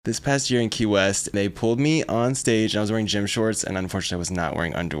This past year in Key West, they pulled me on stage and I was wearing gym shorts and unfortunately I was not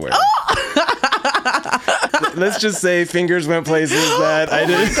wearing underwear. Oh! Let's just say fingers went places that I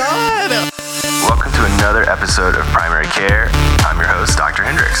didn't. Oh my God! Welcome to another episode of Primary Care. I'm your host, Dr.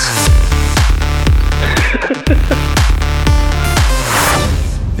 Hendricks.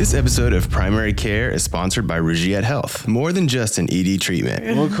 This episode of Primary Care is sponsored by Rugiet Health. More than just an ED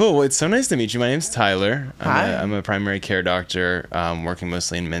treatment. Well, cool. Well, it's so nice to meet you. My name's Tyler. Hi. I'm a primary care doctor working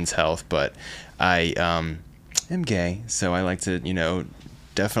mostly in men's health, but I am gay, so I like to,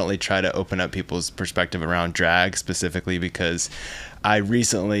 definitely try to open up people's perspective around drag specifically because I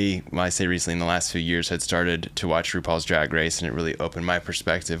recently, when I say recently, in the last few years, had started to watch RuPaul's Drag Race, and it really opened my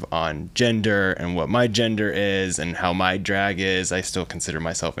perspective on gender and what my gender is and how my drag is. I still consider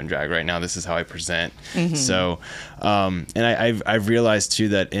myself in drag right now. This is how I present. Mm-hmm. So, and I've realized too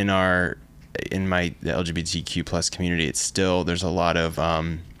that in the LGBTQ plus community, it's still, there's a lot of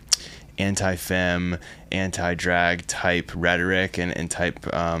anti-fem, anti-drag type rhetoric and type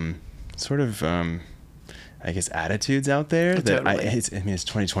I guess attitudes out there that totally. it's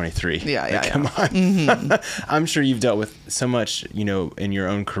 2023. Yeah. Come on. Mm-hmm. I'm sure you've dealt with so much, in your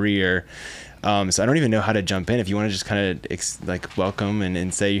own career. So I don't even know how to jump in. If you want to just kind of welcome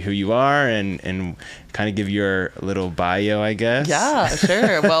and say who you are and kind of give your little bio, I guess. Yeah,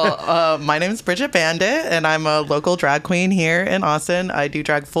 sure. Well, my name is Bridget Bandit, and I'm a local drag queen here in Austin. I do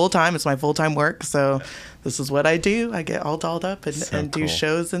drag full time. It's my full time work. So this is what I do. I get all dolled up and do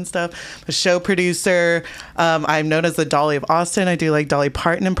shows and stuff. I'm a show producer. I'm known as the Dolly of Austin. I do Dolly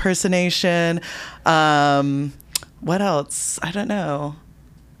Parton impersonation. What else? I don't know.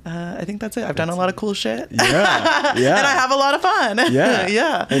 I think that's it. I've done a lot of cool shit. Yeah. And I have a lot of fun. Yeah.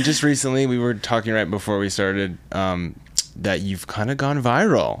 Yeah. And just recently, we were talking right before we started that you've kind of gone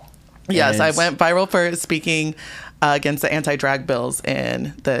viral. Yes, I went viral for speaking against the anti-drag bills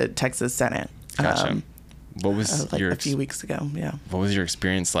in the Texas Senate. Gotcha. What was a few weeks ago, yeah. What was your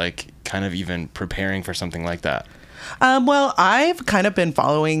experience like kind of even preparing for something like that? Well, I've kind of been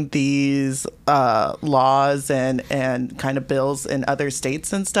following these laws and kind of bills in other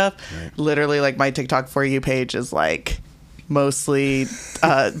states and stuff. Right. Literally, my TikTok For You page is mostly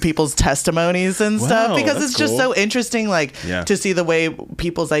people's testimonies and stuff because it's just so interesting to see the way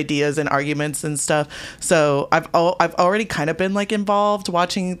people's ideas and arguments and stuff. So I've already kind of been involved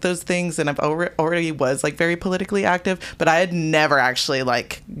watching those things, and I've already was very politically active, but I had never actually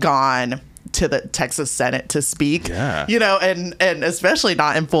gone to the Texas Senate to speak, and especially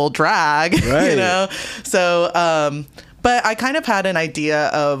not in full drag, right. So but I kind of had an idea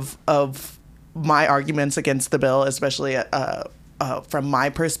of my arguments against the bill, especially from my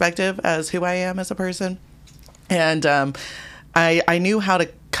perspective as who I am as a person. And I knew how to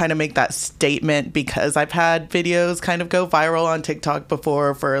kind of make that statement because I've had videos kind of go viral on TikTok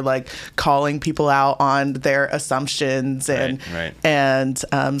before for calling people out on their assumptions and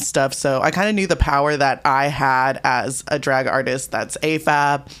stuff. So I kind of knew the power that I had as a drag artist that's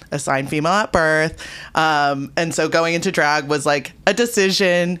AFAB, assigned female at birth. And so going into drag was a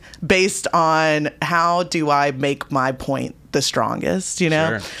decision based on how do I make my point the strongest,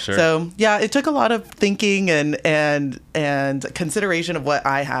 Sure. So yeah, it took a lot of thinking and consideration of what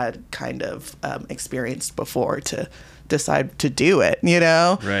I had kind of experienced before to decide to do it,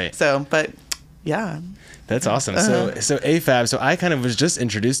 Right. So, but yeah. That's awesome. So AFAB. So I kind of was just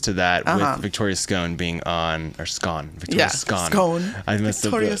introduced to that with Victoria Scone being on, or Scone. Victoria Scone. Scone. I messed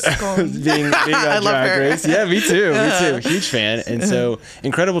Victoria up. Scone. being on I love Drag her. Race. Yeah, me too. Huge fan. And so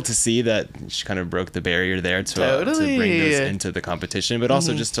incredible to see that she kind of broke the barrier there to bring those into the competition, but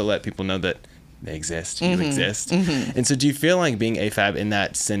also just to let people know that they exist. You exist. Mm-hmm. And so do you feel like being AFAB in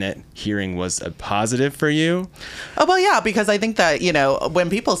that Senate hearing was a positive for you? Oh, well, yeah, because I think that, when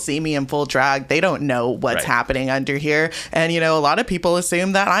people see me in full drag, they don't know what's happening under here. And, a lot of people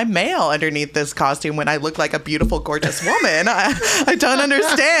assume that I'm male underneath this costume when I look like a beautiful, gorgeous woman. I don't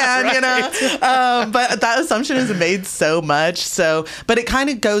understand, but that assumption is made so much. So, but it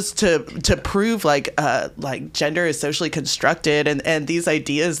kind of goes to prove gender is socially constructed and these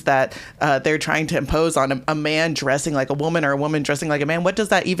ideas that they're trying to impose on a man dressing like a woman or a woman dressing like a man. What does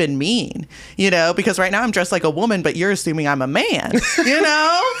that even mean? Because right now I'm dressed like a woman, but you're assuming I'm a man,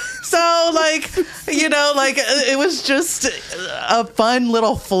 So it was just a fun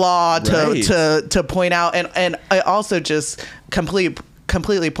little flaw to point out. And it also just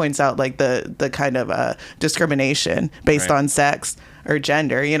completely points out the kind of discrimination based on sex or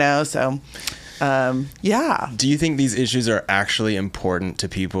gender, so Yeah. Do you think these issues are actually important to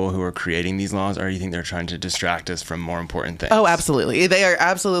people who are creating these laws, or do you think they're trying to distract us from more important things? Oh, absolutely. They are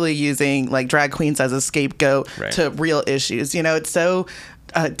absolutely using like drag queens as a scapegoat to real issues. You know, it's so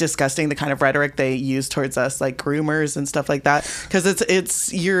disgusting, the kind of rhetoric they use towards us, like groomers and stuff like that, because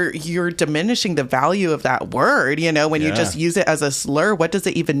it's you're diminishing the value of that word, you know, when you just use it as a slur. What does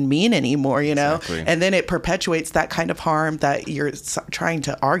it even mean anymore, you know? Exactly. And then it perpetuates that kind of harm that you're trying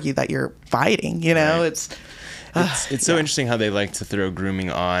to argue that you're fighting, you know? Right. It's so interesting how they like to throw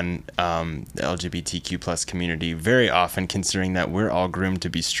grooming on the LGBTQ plus community, very often considering that we're all groomed to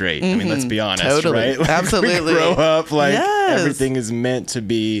be straight. I mean, let's be honest, right? Like, Absolutely. We grow up like everything is meant to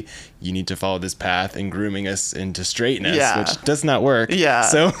be, you need to follow this path, and grooming us into straightness, which does not work. Yeah.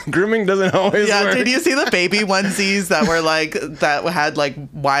 So grooming doesn't always work. Did you see the baby onesies that were like, that had like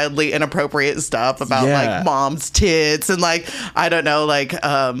wildly inappropriate stuff about like mom's tits and like, I don't know, like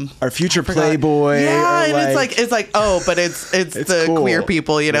our future Playboy. Yeah, and it's like, oh, but it's the cool. Queer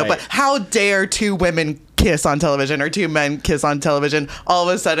people, you know. Right. But how dare two women kiss on television or two men kiss on television all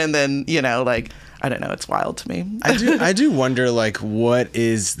of a sudden? Then, you know, like, I don't know. It's wild to me. I do wonder, like, what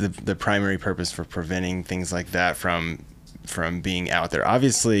is the primary purpose for preventing things like that from being out there?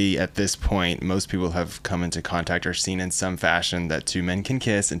 Obviously, at this point, most people have come into contact or seen in some fashion that two men can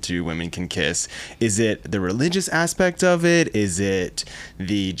kiss and two women can kiss. Is it the religious aspect of it? Is it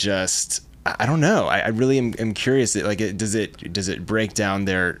the just... I don't know. I really am curious. Like, does it break down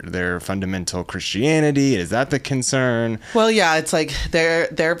their fundamental Christianity? Is that the concern? Well, yeah, it's like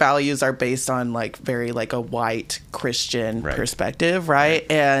their values are based on like very like a white Christian perspective, right?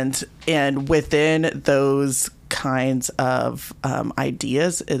 And within those kinds of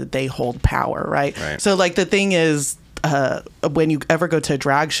ideas, they hold power, right? So like the thing is, when you ever go to a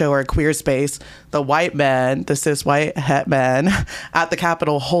drag show or a queer space, the white men, the cis white het men at the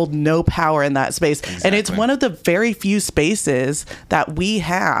Capitol hold no power in that space. Exactly. And it's one of the very few spaces that we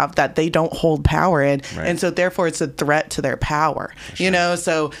have that they don't hold power in. Right. And so therefore it's a threat to their power, you know?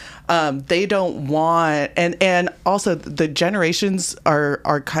 So they don't want, and also the generations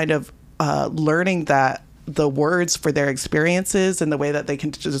are kind of learning that the words for their experiences and the way that they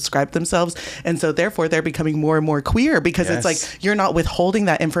can describe themselves. And so therefore they're becoming more and more queer because it's like you're not withholding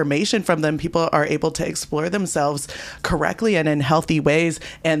that information from them. People are able to explore themselves correctly and in healthy ways.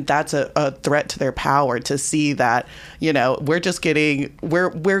 And that's a threat to their power to see that, you know, we're getting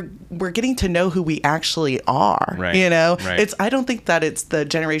to know who we actually are, you know? Right. I don't think that it's the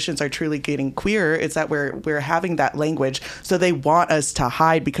generations are truly getting queer. It's that we're having that language. So they want us to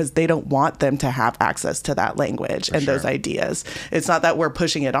hide because they don't want them to have access to that language and those ideas. It's not that we're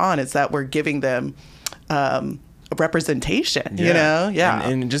pushing it on. It's that we're giving them representation, you know? Yeah.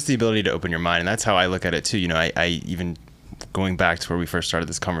 And just the ability to open your mind. And that's how I look at it too. You know, I even going back to where we first started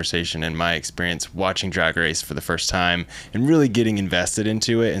this conversation and my experience watching Drag Race for the first time and really getting invested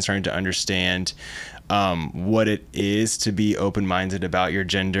into it and starting to understand what it is to be open-minded about your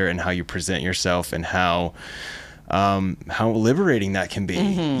gender and how you present yourself and how liberating that can be.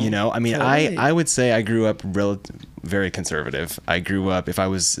 You know, I mean, totally. I would say I grew up very conservative. I grew up, if I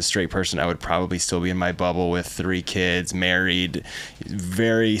was a straight person, I would probably still be in my bubble with 3 kids, married,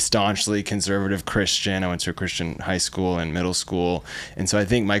 very staunchly conservative Christian. I went to a Christian high school and middle school. And so I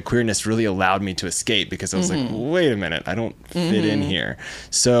think my queerness really allowed me to escape because I was like, wait a minute, I don't fit in here.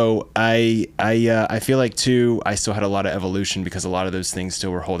 So I feel like too, I still had a lot of evolution because a lot of those things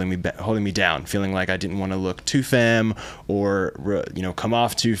still were holding me down, feeling like I didn't want to look too femme or, you know, come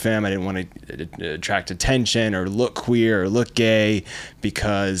off too femme. I didn't want to attract attention or look queer or look gay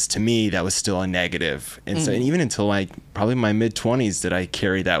because to me that was still a negative. And so, and even until like probably my mid-20s did I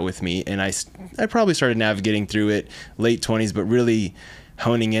carry that with me, and I probably started navigating through it late 20s, but really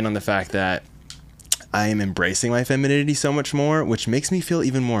honing in on the fact that I am embracing my femininity so much more, which makes me feel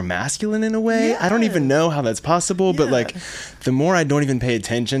even more masculine in a way. Yeah. I don't even know how that's possible, but like the more I don't even pay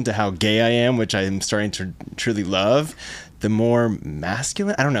attention to how gay I am, which I am starting to truly love, the more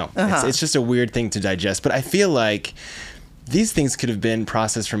masculine. I don't know. It's just a weird thing to digest, but I feel like these things could have been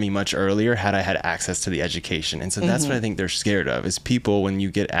processed for me much earlier had I had access to the education. And so that's what I think they're scared of, is people, when you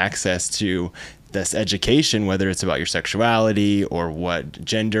get access to this education, whether it's about your sexuality or what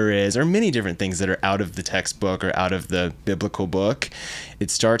gender is, or many different things that are out of the textbook or out of the biblical book, it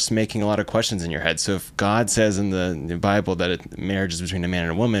starts making a lot of questions in your head. So if God says in the Bible that marriage is between a man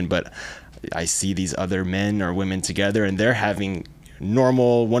and a woman, but I see these other men or women together and they're having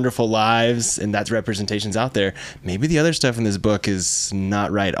normal, wonderful lives, and that's representations out there, maybe the other stuff in this book is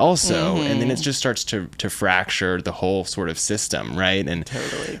not right also. And then it just starts to fracture the whole sort of system, right? And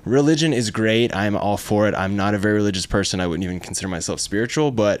religion is great. I'm all for it. I'm not a very religious person. I wouldn't even consider myself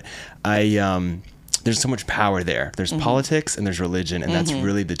spiritual, but I there's so much power there. There's politics and there's religion, and that's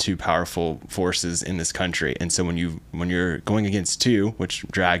really the two powerful forces in this country. And so when you're going against two, which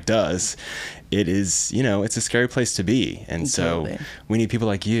drag does, it is, it's a scary place to be. And so we need people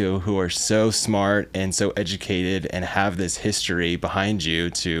like you who are so smart and so educated and have this history behind you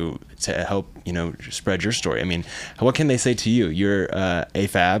to help, spread your story. I mean, what can they say to you? You're a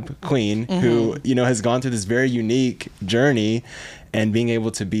fab queen who, has gone through this very unique journey, and being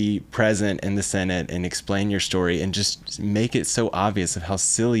able to be present in the Senate and explain your story and just make it so obvious of how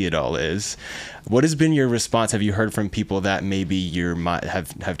silly it all is. What has been your response? Have you heard from people that maybe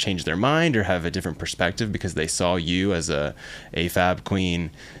have changed their mind or have a different perspective because they saw you as a fab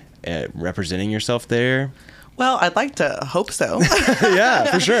queen representing yourself there? Well, I'd like to hope so. Yeah,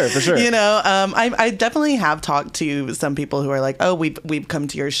 for sure. I definitely have talked to some people who are like, oh, we've come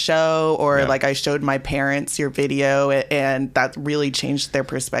to your show, or like I showed my parents your video and that really changed their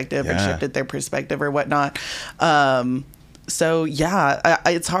perspective or shifted their perspective or whatnot. So yeah,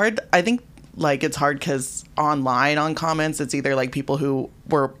 it's hard. I think it's hard because online on comments, it's either like people who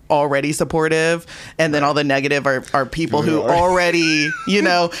were already supportive, and then all the negative are people who already,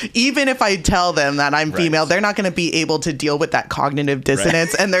 even if I tell them that I'm female, they're not going to be able to deal with that cognitive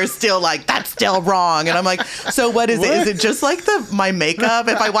dissonance, and they're still like, that's still wrong. And I'm like, so what is it? Is it just like my makeup?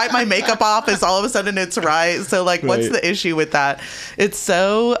 If I wipe my makeup off, is all of a sudden it's right? So what's the issue with that? It's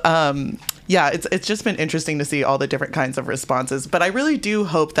so it's just been interesting to see all the different kinds of responses. But I really do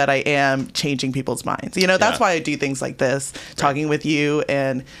hope that I am changing people's minds. That's why I do things like this, talking with you,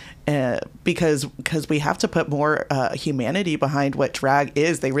 and because we have to put more humanity behind what drag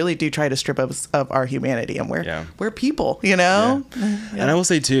is. They really do try to strip us of our humanity, and we're people, Yeah. And I will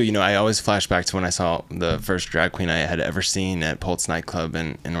say too, I always flash back to when I saw the first drag queen I had ever seen at Pulse nightclub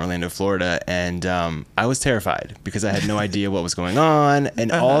in Orlando, Florida, and I was terrified because I had no idea what was going on,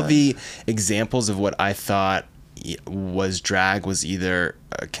 and all the examples of what I thought was drag was either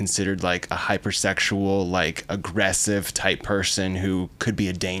considered like a hypersexual, like aggressive type person who could be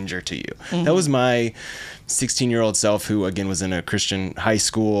a danger to you. That was my 16-year-old self, who again was in a Christian high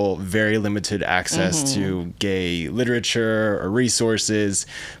school, very limited access to gay literature or resources.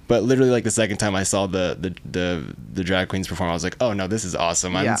 But literally, like the second time I saw the drag queens perform, I was like, oh no, this is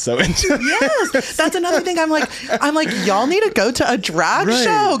awesome. I'm so into it. Yes, that's another thing. I'm like, y'all need to go to a drag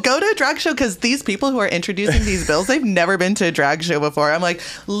show. Go to a drag show, because these people who are introducing these bills, they've never been to a drag show before. I'm like,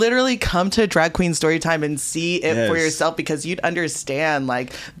 literally come to Drag Queen Storytime and see it for yourself, because you'd understand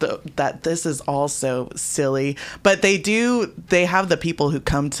that this is all so silly. But they have the people who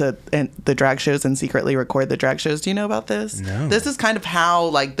come to the drag shows and secretly record the drag shows. Do you know about this? No. This is kind of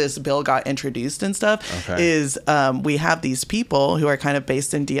how this bill got introduced and stuff. Is we have these people who are kind of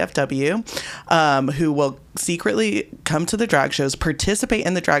based in DFW, who will secretly come to the drag shows, participate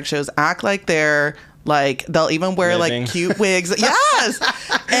in the drag shows, act like they're they'll even wear cute wigs. Yes.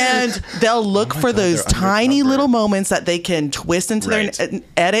 And they'll look for those tiny little moments that they can twist into their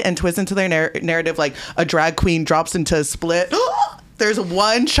edit and twist into their narrative. Like a drag queen drops into a split. There's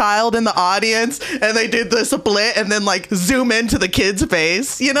one child in the audience, and they did the split and then zoom into the kid's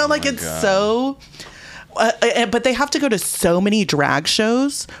face. It's so... but they have to go to so many drag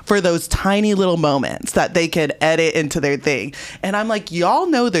shows for those tiny little moments that they can edit into their thing. And I'm like, y'all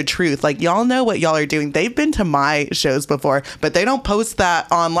know the truth. Y'all know what y'all are doing. They've been to my shows before, but they don't post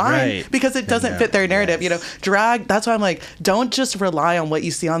that online because it doesn't fit their narrative. Drag, that's why I'm like, don't just rely on what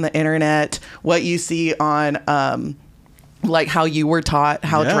you see on the internet, what you see on... how you were taught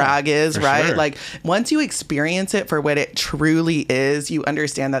how drag is, right? Sure. Once you experience it for what it truly is, you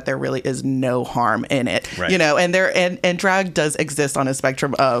understand that there really is no harm in it, and drag does exist on a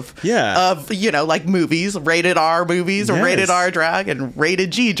spectrum of movies, rated R movies, or rated R drag, and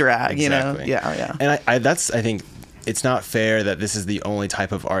rated G drag, Exactly. And I think it's not fair that this is the only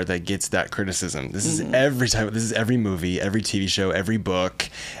type of art that gets that criticism. This is every type. This is every movie, every TV show, every book,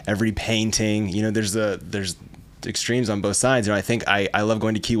 every painting. There's extremes on both sides. I think I love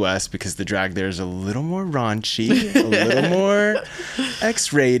going to Key West because the drag there is a little more raunchy, a little more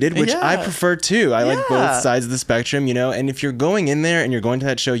X-rated, which I prefer too. I like both sides of the spectrum, and if you're going in there and you're going to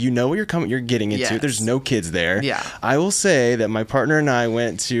that show, what you're getting into. There's no kids there. I will say that my partner and I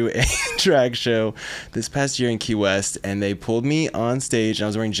went to a drag show this past year in Key West, and they pulled me on stage, and I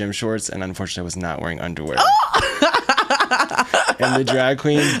was wearing gym shorts, and unfortunately I was not wearing underwear. And the drag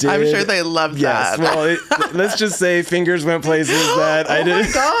queen did. I'm sure they loved that. Well, let's just say fingers went places that I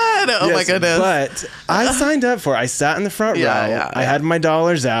didn't. Oh my Oh my goodness. But I signed up for it. I sat in the front row. I had my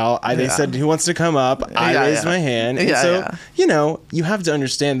dollars out. They said, who wants to come up? I raised my hand. And so, you know, you have to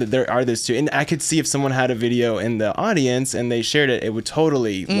understand that there are those two. And I could see if someone had a video in the audience and they shared it, it would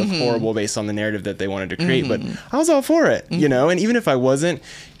totally look horrible based on the narrative that they wanted to create. But I was all for it, you know, and even if I wasn't,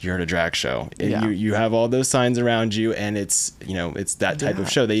 you're at a drag show. You have all those signs around you, and it's, you know, it's that type of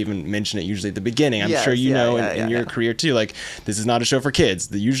show. They even mention it usually at the beginning. I'm sure you know in your career too, like, this is not a show for kids.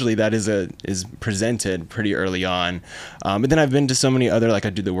 Usually that is presented pretty early on. But then I've been to so many other, like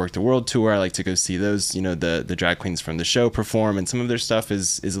I do the Work the World tour. I like to go see those, you know, the drag queens from the show perform, and some of their stuff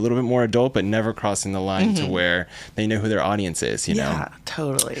is a little bit more adult, but never crossing the line to where they know who their audience is, you know? Yeah,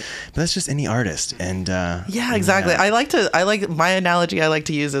 totally. But that's just any artist. And yeah, exactly. I like my analogy I like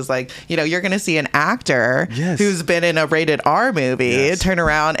to use is like, you know, you're going to see an actor who's been in a rated R movie turn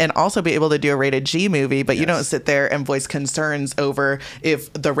around and also be able to do a rated G movie, but you don't sit there and voice concerns over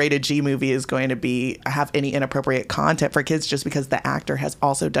if the rated G movie is going to have any inappropriate content for kids just because the actor has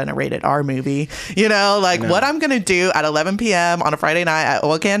also done a rated R movie. You know, like what I'm going to do at 11 p.m. on a Friday night at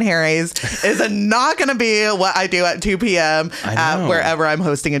Old Can Harry's is not going to be what I do at 2 p.m. at wherever I'm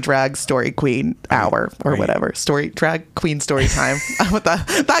hosting a drag story queen hour or whatever. Drag queen story time.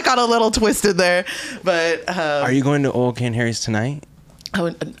 That got a little twisted there. But are you going to Old Can Harry's tonight?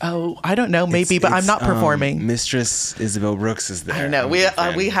 Oh, I don't know, maybe, but I'm not performing. Mistress Isabel Brooks is there. I know.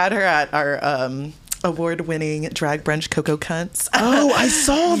 We had her at our award-winning drag brunch Coco Cunts. Oh, I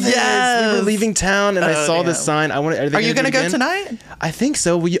saw this. Yes. We were leaving town and I saw the sign. Are you going to go tonight? I think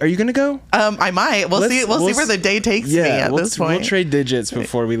so. Are you going to go? I might. We'll see where the day takes me at this point. We'll trade digits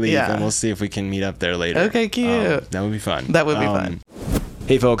before we leave and we'll see if we can meet up there later. Okay, cute. That would be fun. That would be fun.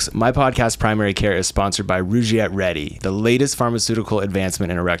 Hey folks, my podcast Primary Care is sponsored by Rougiette Ready, the latest pharmaceutical advancement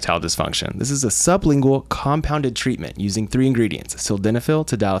in erectile dysfunction. This is a sublingual compounded treatment using 3 ingredients, sildenafil,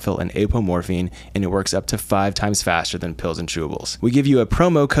 tadalafil, and apomorphine, and it works up to 5 times faster than pills and chewables. We give you a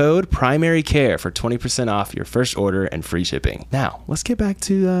promo code Primary Care for 20% off your first order and free shipping. Now, let's get back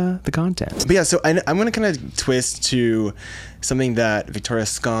to the content. But yeah, so I'm going to kind of twist to something that Victoria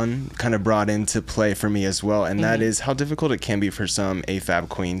Scone kind of brought into play for me as well, and that is how difficult it can be for some AFAB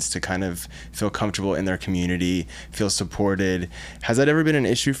queens to kind of feel comfortable in their community, feel supported. Has that ever been an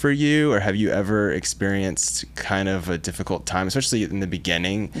issue for you, or have you ever experienced kind of a difficult time, especially in the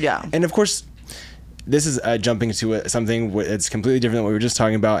beginning? Yeah. And of course, this is jumping to something that's completely different than what we were just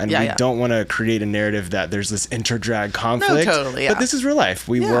talking about, and we don't want to create a narrative that there's this inter-drag conflict. No, totally, But this is real life.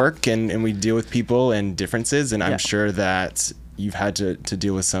 We work and we deal with people and differences, and I'm sure that you've had to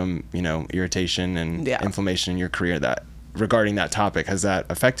deal with some, you know, irritation and inflammation in your career that regarding that topic. Has that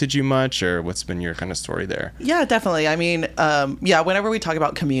affected you much, or what's been your kind of story there? Yeah, definitely. I mean, whenever we talk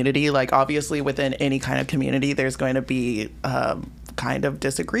about community, like obviously within any kind of community, there's going to be kind of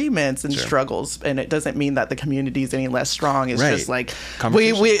disagreements and struggles, and it doesn't mean that the community is any less strong. It's just like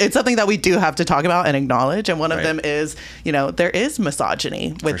it's something that we do have to talk about and acknowledge, and one of them is, you know, there is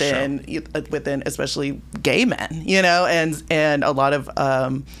misogyny within especially gay men, you know, and a lot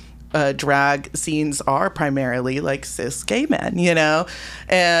of drag scenes are primarily like cis gay men, you know,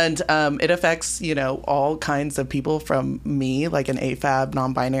 and it affects, you know, all kinds of people, from me, like an AFAB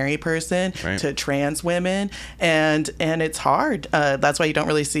non-binary person, to trans women, and it's hard. That's why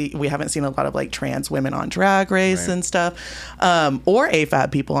we haven't seen a lot of like trans women on Drag Race and stuff, or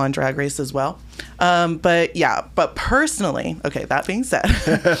AFAB people on Drag Race as well. But personally, okay, that being said,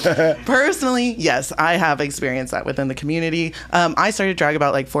 personally, yes, I have experienced that within the community. I started drag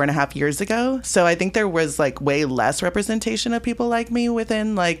about like 4.5 years ago. So I think there was like way less representation of people like me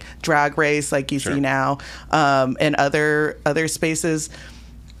within like Drag Race, like you see now, and other spaces.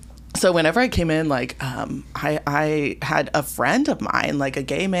 So whenever I came in, like, I had a friend of mine, like a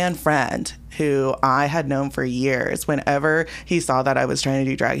gay man friend who I had known for years. Whenever he saw that I was trying to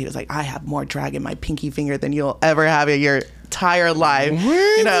do drag, he was like, I have more drag in my pinky finger than you'll ever have in your entire life.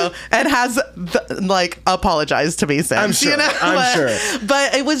 What? You know, and has like apologized to me since. I'm sure. You know? I'm sure.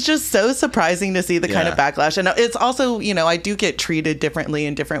 But it was just so surprising to see the kind of backlash. And it's also, you know, I do get treated differently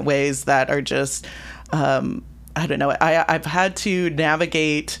in different ways that are just, I don't know. I've had to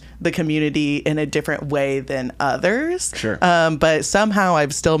navigate the community in a different way than others. Sure. But somehow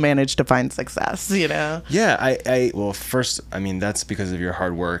I've still managed to find success, you know? Yeah. Well, first, I mean, that's because of your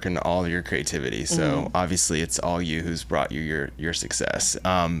hard work and all of your creativity. So obviously it's all you who's brought you your success.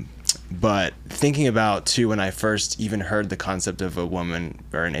 But thinking about, too, when I first even heard the concept of a woman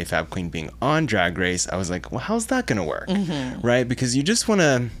or an AFAB queen being on Drag Race, I was like, well, how's that going to work? Right? Because you just want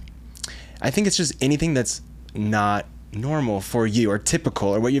to, I think it's just anything that's not normal for you, or typical,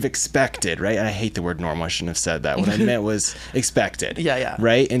 or what you've expected, right? And I hate the word normal. I shouldn't have said that. What I meant was expected. Yeah.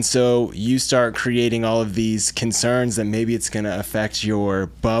 Right? And so you start creating all of these concerns that maybe it's going to affect your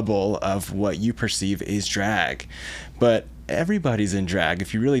bubble of what you perceive is drag. But everybody's in drag.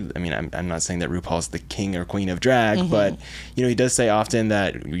 If you really, I mean, I'm not saying that RuPaul's the king or queen of drag, but, you know, he does say often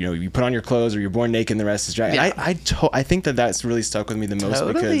that, you know, you put on your clothes or you're born naked and the rest is drag. Yeah. And I think that that's really stuck with me the most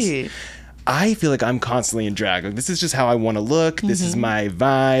because I feel like I'm constantly in drag. Like, this is just how I want to look. This is my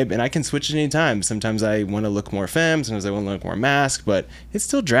vibe, and I can switch at any time. Sometimes I want to look more femme, sometimes I want to look more masked, but it's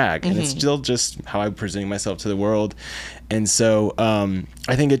still drag, and it's still just how I'm presenting myself to the world. And so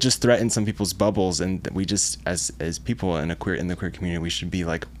I think it just threatens some people's bubbles, and we just, as people in the queer community, we should be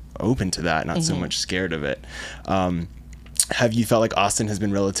like open to that, not so much scared of it. Have you felt like Austin has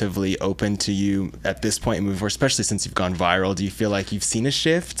been relatively open to you at this point and moving forward, especially since you've gone viral? Do you feel like you've seen a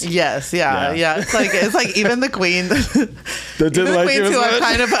shift? Yes, yeah. It's like even the queen, that didn't like queens who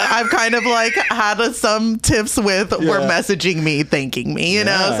I've kind of like had some tips with were messaging me, thanking me, you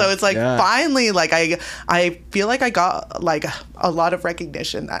know. So it's like finally, like I feel like I got like a lot of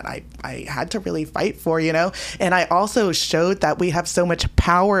recognition that I had to really fight for, you know. And I also showed that we have so much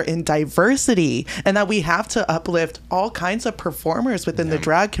power in diversity, and that we have to uplift all kinds of performers within the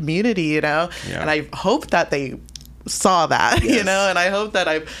drag community, you know. And I hope that they saw that, you know, and I hope that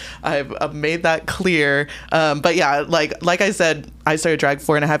I've made that clear. But yeah, like I said, I started drag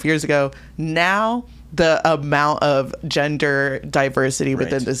 4.5 years ago. Now the amount of gender diversity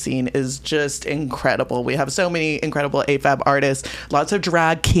within the scene is just incredible. We have so many incredible AFAB artists, lots of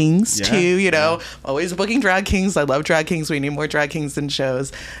drag kings too, you know, always booking drag kings. I love drag kings. We need more drag kings in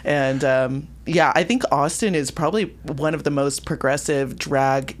shows. And I think Austin is probably one of the most progressive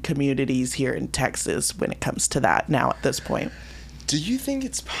drag communities here in Texas when it comes to that now at this point. Do you think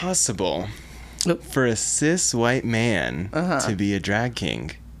it's possible for a cis white man to be a drag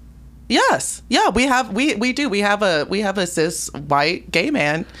king? Yes. Yeah, we do. We have a cis white gay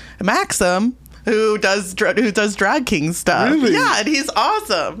man, Maxim, who does drag king stuff. Really? Yeah, and he's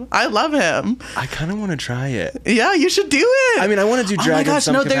awesome. I love him. I kind of want to try it. Yeah, you should do it. I mean, I want to do drag in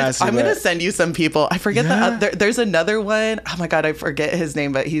some capacity. I'm going to send you some people. I forget there's another one. Oh my God, I forget his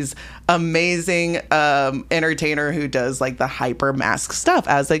name, but he's amazing entertainer who does like the hyper mask stuff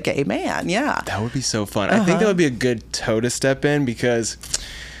as a gay man. Yeah. That would be so fun. I think that would be a good toe to step in, because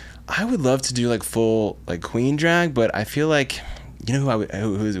I would love to do like full like queen drag, but I feel like, you know,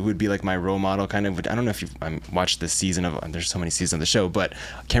 who would be like my role model kind of. I don't know if you've watched this season of, there's so many seasons of the show, but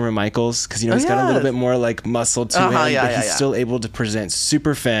Cameron Michaels, because, you know, he's got a little bit more like muscle to him, but he's still able to present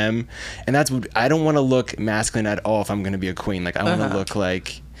super femme, and that's what I don't want to look masculine at all if I'm going to be a queen. Like, I want to look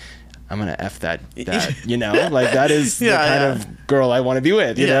like I'm gonna F that, you know, like that is the kind of girl I want to be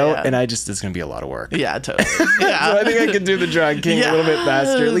with, you know, and it's gonna be a lot of work. Yeah, totally. Yeah. So I think I could do the drag king a little bit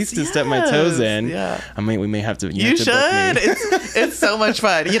faster, at least to step my toes in. Yeah. We may have to. You should. It's so much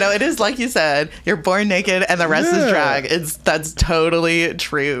fun. You know, it is like you said, you're born naked and the rest is drag. That's totally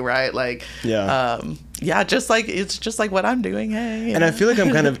true, right? Like, just like it's just like what I'm doing. Hey. And I feel like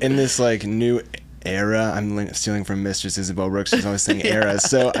I'm kind of in this like new era. I'm stealing from Mistress Isabel Brooks. She's always saying era.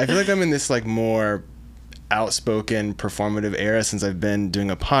 So I feel like I'm in this like more outspoken performative era since I've been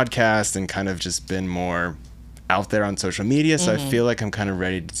doing a podcast and kind of just been more out there on social media. So I feel like I'm kind of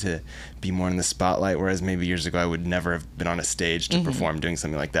ready to be more in the spotlight, whereas maybe years ago I would never have been on a stage to perform doing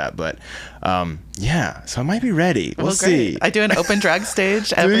something like that. But so I might be ready. We'll see. I do an open drag stage.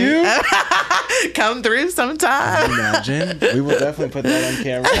 Do you? Come through sometime. Can you imagine? We will definitely put that on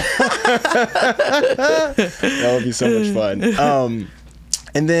camera. That would be so much fun.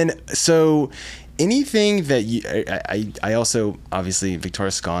 And then, so anything that you, I also, obviously, Victoria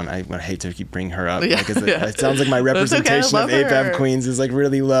Scone, I would hate to keep bringing her up. Yeah, because it sounds like my representation of APAB queens is like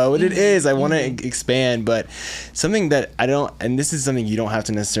really low. And it is. I want to expand. But something that I don't, and this is something you don't have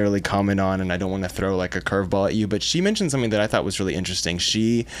to necessarily comment on, and I don't want to throw like a curveball at you, but she mentioned something that I thought was really interesting.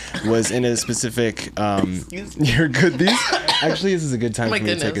 She was in a specific, you're good. Actually, this is a good time for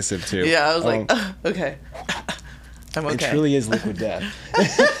me to take a sip too. Yeah, I was like, okay. I'm okay. It truly is liquid death.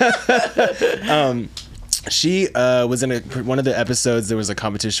 She was in one of the episodes. There was a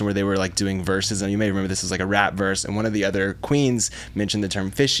competition where they were like doing verses, and you may remember this was like a rap verse. And one of the other queens mentioned the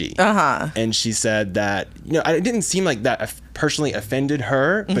term "fishy," and she said that, you know, it didn't seem like that personally offended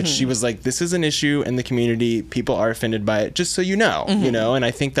her, but she was like, "This is an issue in the community. People are offended by it. Just so you know, you know." And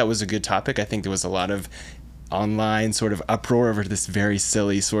I think that was a good topic. I think there was a lot of online sort of uproar over this very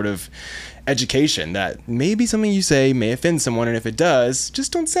silly sort of education that maybe something you say may offend someone, and if it does,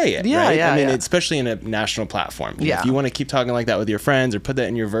 just don't say it. Right? I mean, especially in a national platform. You know, if you want to keep talking like that with your friends or put that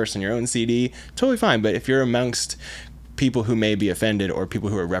in your verse on your own CD, totally fine. But if you're amongst people who may be offended or people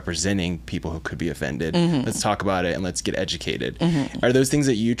who are representing people who could be offended. Let's talk about it and let's get educated. Are those things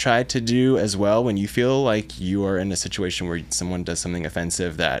that you try to do as well when you feel like you are in a situation where someone does something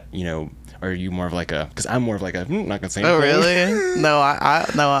offensive that, you know, are you more of like a, because I'm more of like a, not gonna say anything. Really? No,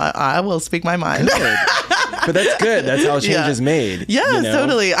 I will speak my mind. But that's good. That's how change is made. Yeah, you know?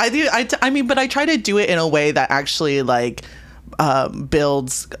 totally. I do. I mean, but I try to do it in a way that actually like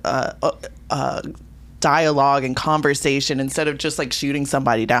builds dialogue and conversation instead of just like shooting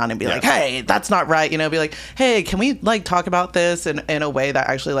somebody down and be like, hey, that's not right. You know, be like, hey, can we like talk about this in a way that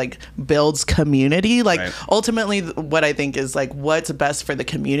actually like builds community? Like ultimately what I think is like what's best for the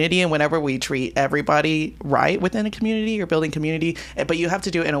community. And whenever we treat everybody right within a community, you're building community, but you have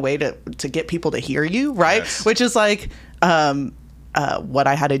to do it in a way to get people to hear you. Right. Yes. Which is like, what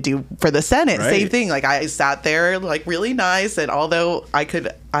I had to do for the Senate. Right. Same thing. Like I sat there like really nice. And although I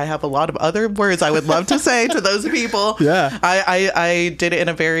have a lot of other words I would love to say to those people. Yeah. I did it in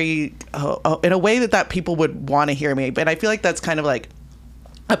a very, in a way that people would want to hear me. But I feel like that's kind of like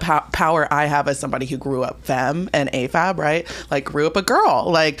a power I have as somebody who grew up femme and AFAB, right? Like grew up a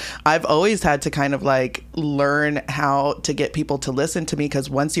girl. Like I've always had to kind of like learn how to get people to listen to me, because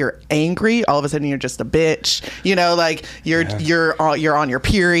once you're angry, all of a sudden you're just a bitch. You know, like you're on your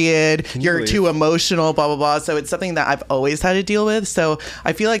period. You're too emotional, blah blah blah. So it's something that I've always had to deal with. So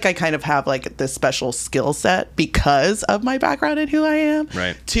I feel like I kind of have like this special skill set because of my background and who I am,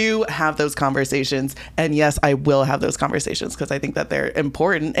 right, to have those conversations. And yes, I will have those conversations because I think that they're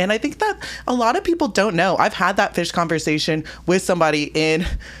important. And I think that a lot of people don't know. I've had that fish conversation with somebody in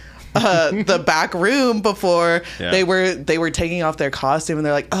the back room before. They were taking off their costume and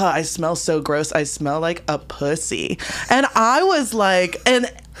they're like, oh, I smell so gross. I smell like a pussy. And I was like,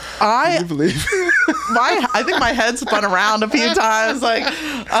 and I think my head spun around a few times. Like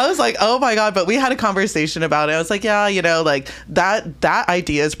I was like, oh my God. But we had a conversation about it. I was like, yeah, you know, like that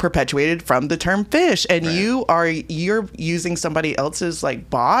idea is perpetuated from the term fish, and you're using somebody else's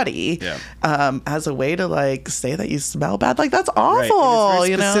like body as a way to like say that you smell bad. Like that's awful. Right.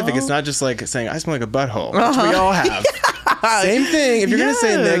 It's very specific. It's not just like saying I smell like a butthole, which we all have. Same thing. If you're gonna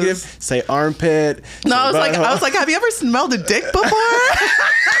say negative, say armpit. No, I was like, have you ever smelled a dick before?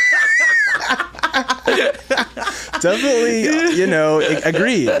 Definitely, you know,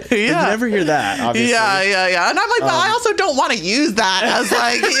 agreed. You never hear that, obviously. Yeah. And I'm like, but I also don't want to use that as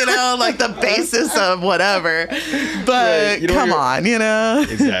like, you know, like the basis of whatever. But come on, you know.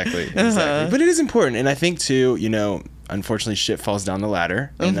 Exactly. But it is important. And I think too, you know, unfortunately shit falls down the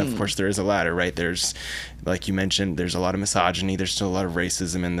ladder. And of course there is a ladder, right? There's, like you mentioned, there's a lot of misogyny. There's still a lot of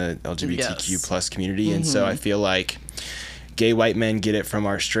racism in the LGBTQ plus community. And so I feel like gay white men get it from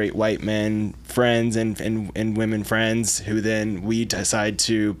our straight white men friends and women friends, who then we decide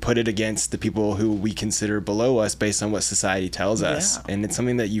to put it against the people who we consider below us based on what society tells us. And it's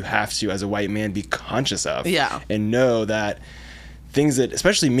something that you have to, as a white man, be conscious of and know that things that,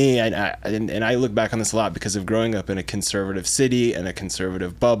 especially me, and I look back on this a lot because of growing up in a conservative city and a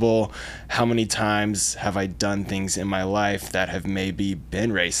conservative bubble. How many times have I done things in my life that have maybe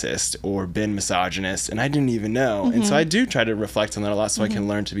been racist or been misogynist, and I didn't even know? And so I do try to reflect on that a lot so I can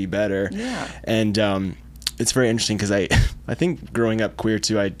learn to be better. And it's very interesting because I think growing up queer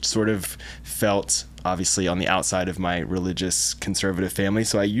too, I sort of felt obviously on the outside of my religious conservative family.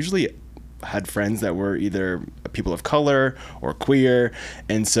 So I usually had friends that were either people of color or queer,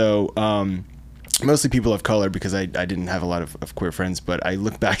 and so mostly people of color because I didn't have a lot of queer friends. But I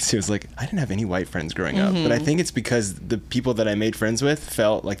look back to, it's like I didn't have any white friends growing up, but I think it's because the people that I made friends with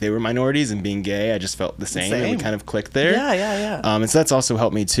felt like they were minorities, and being gay I just felt the same. And we kind of clicked there. And so that's also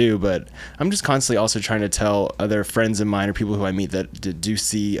helped me too. But I'm just constantly also trying to tell other friends of mine or people who I meet that do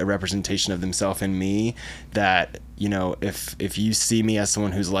see a representation of themselves in me, that, you know, if you see me as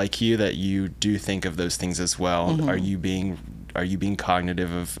someone who's like you, that you do think of those things as well. Are you being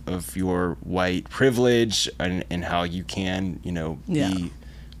cognitive of your white privilege and how you can, you know, be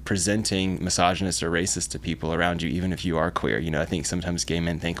presenting misogynist or racist to people around you, even if you are queer? You know, I think sometimes gay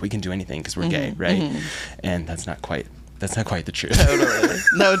men think we can do anything because we're gay, right? And that's not quite the truth. Totally.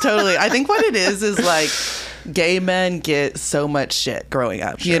 No, totally. I think what it is like gay men get so much shit growing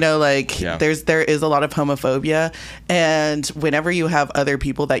up. You know, like there is a lot of homophobia, and whenever you have other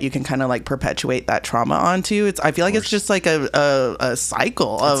people that you can kind of like perpetuate that trauma onto, I feel like it's just like a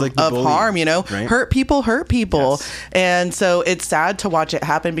cycle of harm, you know, hurt people. And so it's sad to watch it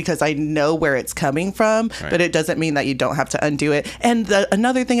happen because I know where it's coming from, but it doesn't mean that you don't have to undo it. And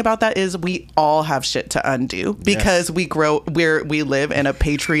another thing about that is we all have shit to undo because we live in a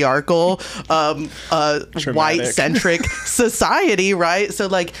patriarchal white-centric society, right? So,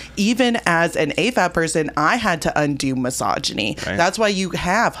 like, even as an AFAB person, I had to undo misogyny. Right. That's why you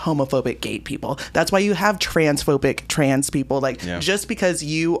have homophobic gay people. That's why you have transphobic trans people. Like, just because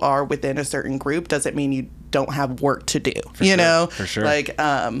you are within a certain group doesn't mean you don't have work to do, you know? For sure. Like,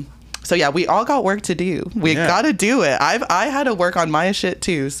 so yeah, we all got work to do. We got to do it. I had to work on my shit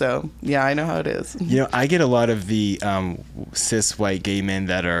too. So yeah, I know how it is. You know, I get a lot of the cis white gay men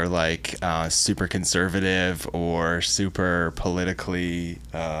that are like super conservative or super politically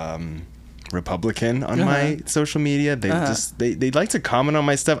Republican on my social media. They they like to comment on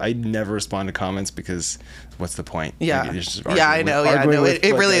my stuff. I never respond to comments because what's the point? Yeah. Like, just I know. Yeah, no,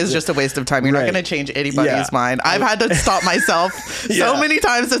 it really is just a waste of time. You're not going to change anybody's mind. I've had to stop myself so many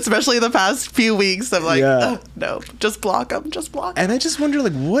times, especially the past few weeks. I'm like, no, just block them. Just block them. And I just wonder,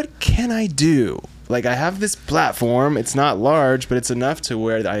 like, what can I do? Like, I have this platform. It's not large, but it's enough to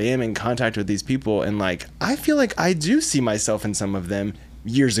where I am in contact with these people. And, like, I feel like I do see myself in some of them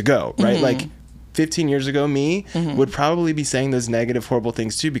years ago, right? Like 15 years ago, me would probably be saying those negative, horrible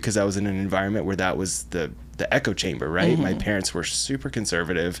things too, because I was in an environment where that was the echo chamber, right? My parents were super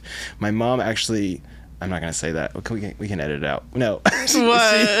conservative. My mom actually, I'm not going to say that. We can edit it out. No.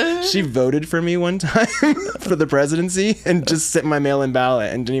 She voted for me one time for the presidency and just sent my mail-in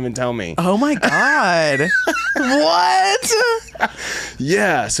ballot and didn't even tell me. Oh my God. What?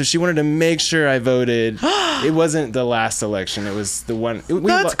 Yeah. So she wanted to make sure I voted. It wasn't the last election. It was the one.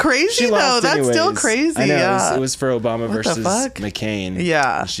 That's crazy though. That's still crazy. I know. Yeah. It was for Obama versus McCain.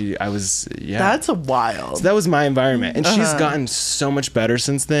 Yeah. That's wild. So that was my environment. And she's gotten so much better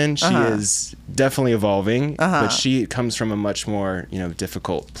since then. She is definitely evolving, but she comes from a much more,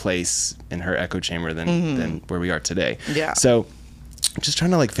 difficult place in her echo chamber than where we are today. Yeah. So just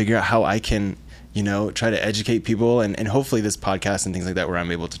trying to like figure out how I can, try to educate people and hopefully this podcast and things like that where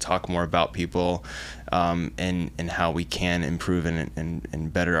I'm able to talk more about people and how we can improve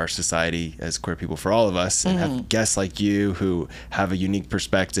and better our society as queer people for all of us and have guests like you who have a unique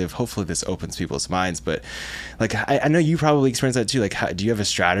perspective. Hopefully this opens people's minds. But like, I know you probably experience that too. Like, do you have a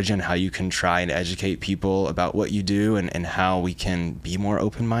strategy on how you can try and educate people about what you do and how we can be more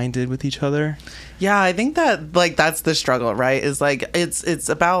open-minded with each other? Yeah, I think that like that's the struggle, right? Is like it's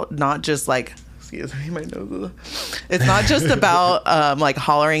about not just like excuse me, my nose. It's not just about like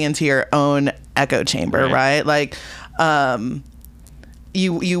hollering into your own echo chamber, right? Like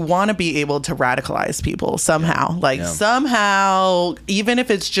you want to be able to radicalize people somehow, somehow, even if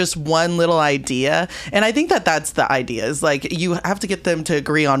it's just one little idea. And I think that that's the idea is like you have to get them to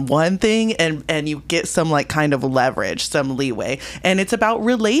agree on one thing and you get some like kind of leverage, some leeway. And it's about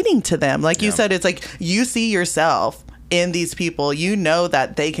relating to them. Like you said, it's like you see yourself in these people, you know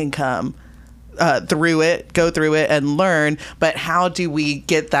that they can come go through it and learn. But how do we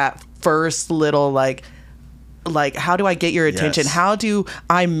get that first little like how do I get your attention? Yes. How do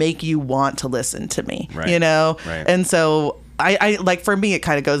I make you want to listen to me? Right. Right. And so I like, for me, it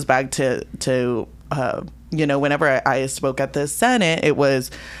kind of goes back to whenever I spoke at the Senate, it was,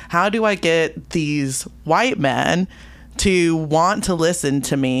 how do I get these white men to want to listen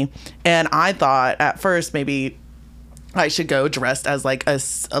to me? And I thought at first maybe I should go dressed as like a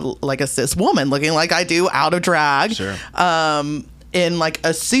cis woman, looking like I do out of drag. Sure. In like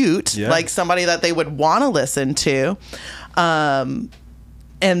a suit, like somebody that they would want to listen to, and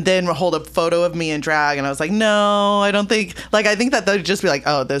then hold a photo of me in drag. And I was like, no, I don't think, like, I think that they'd just be like,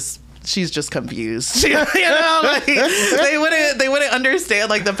 oh, she's just confused. Like, they wouldn't understand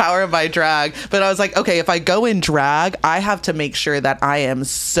like the power of my drag. But I was like, okay, if I go in drag, I have to make sure that I am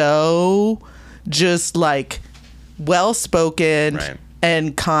so just like well-spoken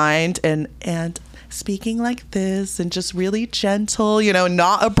and kind and speaking like this and just really gentle,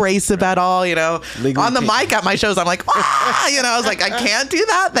 not abrasive at all, legally on the mic at my shows, I'm like, I was like, I can't do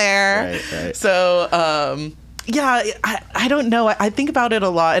that there. Right. So, I don't know. I think about it a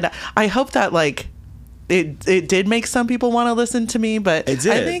lot, and I hope that like it did make some people want to listen to me, but I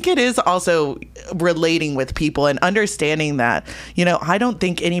think it is also relating with people and understanding that, I don't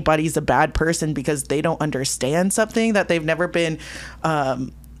think anybody's a bad person because they don't understand something, that they've never been,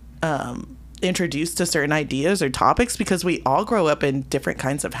 introduced to certain ideas or topics, because we all grow up in different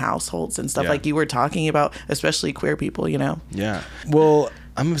kinds of households and stuff like you were talking about, especially queer people, Yeah. Well,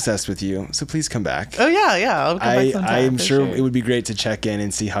 I'm obsessed with you, so please come back. Oh yeah, I'll come back sometime. I'm sure it would be great to check in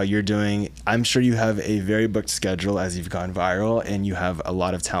and see how you're doing. I'm sure you have a very booked schedule as you've gone viral, and you have a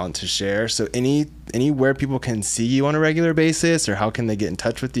lot of talent to share. So anywhere people can see you on a regular basis, or how can they get in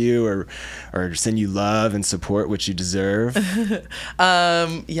touch with you, or send you love and support, which you deserve?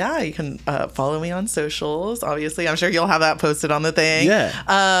 Yeah, you can follow me on socials. Obviously, I'm sure you'll have that posted on the thing. Yeah.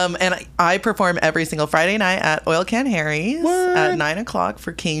 And I perform every single Friday night at Oil Can Harry's at 9:00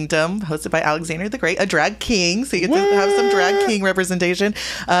 for Kingdom, hosted by Alexander the Great, a drag king. So you get to have some drag king representation.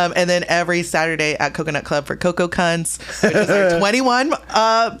 And then every Saturday at Coconut Club for Coco Cunts, which is our 21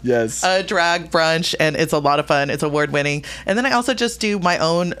 drag brunch, and it's a lot of fun. It's award winning. And then I also just do my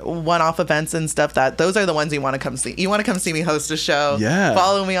own one-off events and stuff. Those are the ones you want to come see. You want to come see me host a show. Yeah.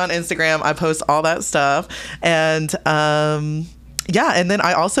 Follow me on Instagram. I post all that stuff. And and then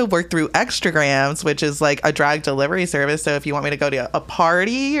I also work through Extragrams, which is like a drag delivery service. So if you want me to go to a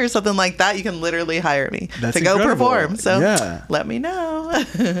party or something like that, you can literally hire me to go perform. So let me know.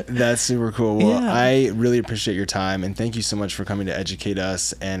 That's super cool. Well, I really appreciate your time, and thank you so much for coming to educate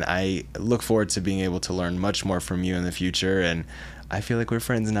us. And I look forward to being able to learn much more from you in the future. And I feel like we're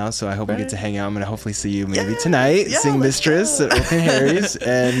friends now, so I hope we get to hang out. I'm going to hopefully see you maybe tonight, sing Mistress at Open Harry's.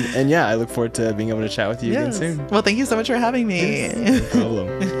 And yeah, I look forward to being able to chat with you again soon. Well, thank you so much for having me. No problem.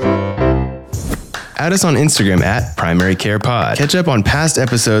 Add us on Instagram at Primary Care Pod. Catch up on past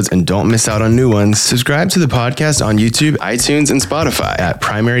episodes and don't miss out on new ones. Subscribe to the podcast on YouTube, iTunes, and Spotify at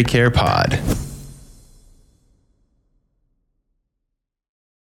Primary Care Pod.